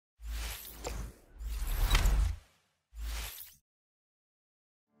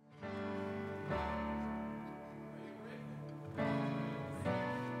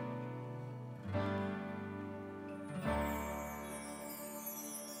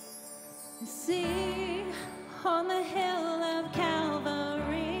See, on the hill of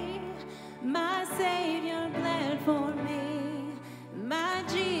Calvary, my Savior bled for me. My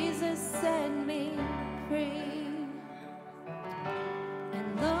Jesus set me free.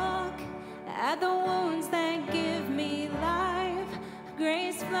 And look at the wounds that give me life,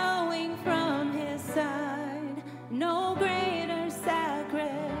 grace flowing from His side. No greater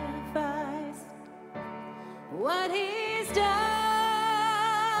sacrifice. What He's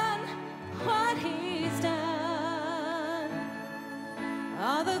done, what He's done.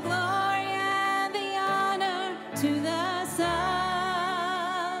 All the glory and the honor to the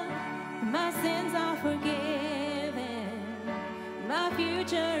Son. My sins are forgiven. My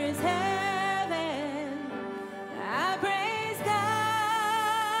future is heaven. I praise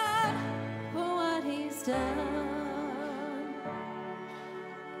God for what He's done.